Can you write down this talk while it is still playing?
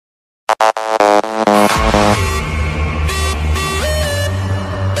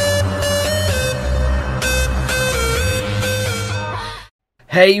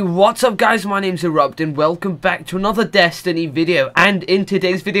Hey, what's up guys, my name's Erupteu and welcome back to another Destiny video, and in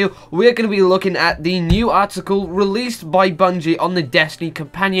today's video we're going to be looking at the new article released by Bungie on the Destiny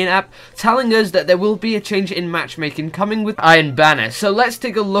companion app telling us that there will be a change in matchmaking coming with Iron Banner. So let's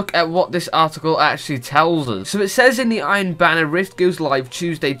take a look at what this article actually tells us. So it says in the Iron Banner, Rift goes live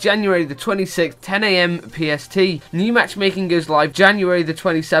Tuesday, January the 26th, 10 AM PST. New matchmaking goes live January the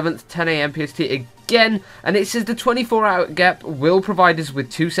 27th, 10 AM PST again, and it says the 24-hour gap will provide us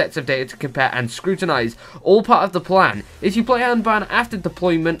with 2 sets of data to compare and scrutinize, all part of the plan. If you play Iron Banner after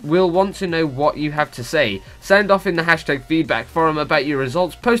deployment, we'll want to know what you have to say. Sound off in the hashtag feedback forum about your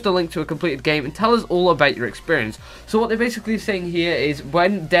results, post a link to a completed game, and tell us all about your experience. So what they're basically saying here is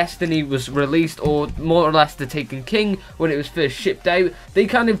when Destiny was released, or more or less the Taken King, when it was first shipped out, they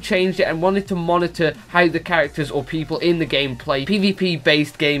kind of changed it and wanted to monitor how the characters or people in the game play PvP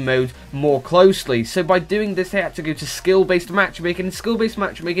based game modes more closely. So by doing this, they had to go to skill-based matchmaking. And skill-based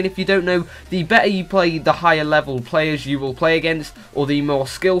matchmaking, if you don't know, the better you play, the higher level players you will play against, or the more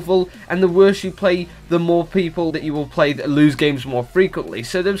skillful, and the worse you play, the more people that you will play that lose games more frequently.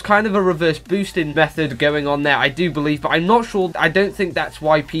 So there's kind of a reverse boosting method going on there, I do believe, but I'm not sure. I don't think that's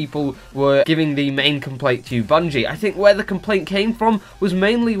why people were giving the main complaint to Bungie. I think where the complaint came from was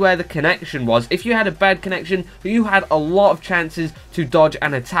mainly where the connection was. If you had a bad connection, you had a lot of chances to dodge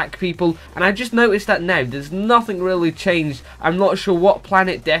and attack people, and I just noticed that now there's nothing really changed. I'm not sure what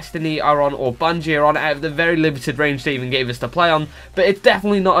planet Destiny are on or Bungie are on out of the very limited range they even gave us to play on, but it's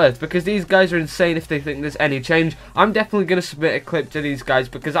definitely not Earth, because these guys are insane if they think there's any change. I'm definitely going to submit a clip to these guys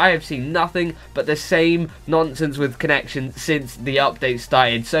because I have seen nothing but the same nonsense with connection since the update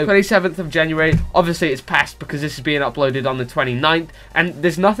started. So 27th of January, obviously it's passed because this is being uploaded on the 29th, and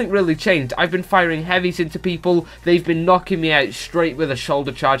there's nothing really changed. I've been firing heavies into people, they've been knocking me out straight with a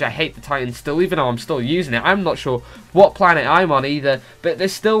shoulder charge. I hate the Titan still, even though I'm still using it. I'm not sure what planet I'm on either, but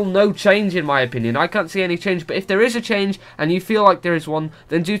there's still no change in my opinion. I can't see any change, but if there is a change and you feel like there is one,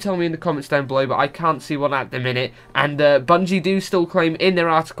 then do tell me in the comments down below, but I can't see one at the minute. And Bungie do still claim in their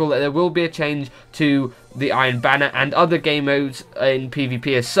article that there will be a change to the Iron Banner and other game modes in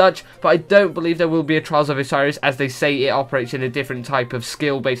PvP as such, but I don't believe there will be a Trials of Osiris, as they say it operates in a different type of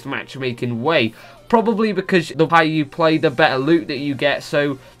skill-based matchmaking way. Probably because the higher you play, the better loot that you get,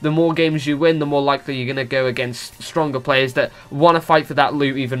 so the more games you win, the more likely you're going to go against stronger players that want to fight for that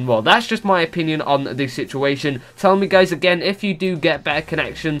loot even more. That's just my opinion on the situation. Tell me guys again if you do get better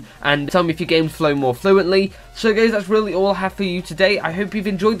connection, and tell me if your games flow more fluently. So guys, that's really all I have for you today. I hope you've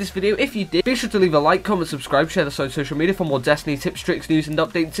enjoyed this video. If you did, be sure to leave a like, comment, subscribe, share this on social media for more Destiny tips, tricks, news and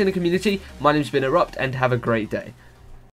updates in the community. My name's been Erupteu, and have a great day.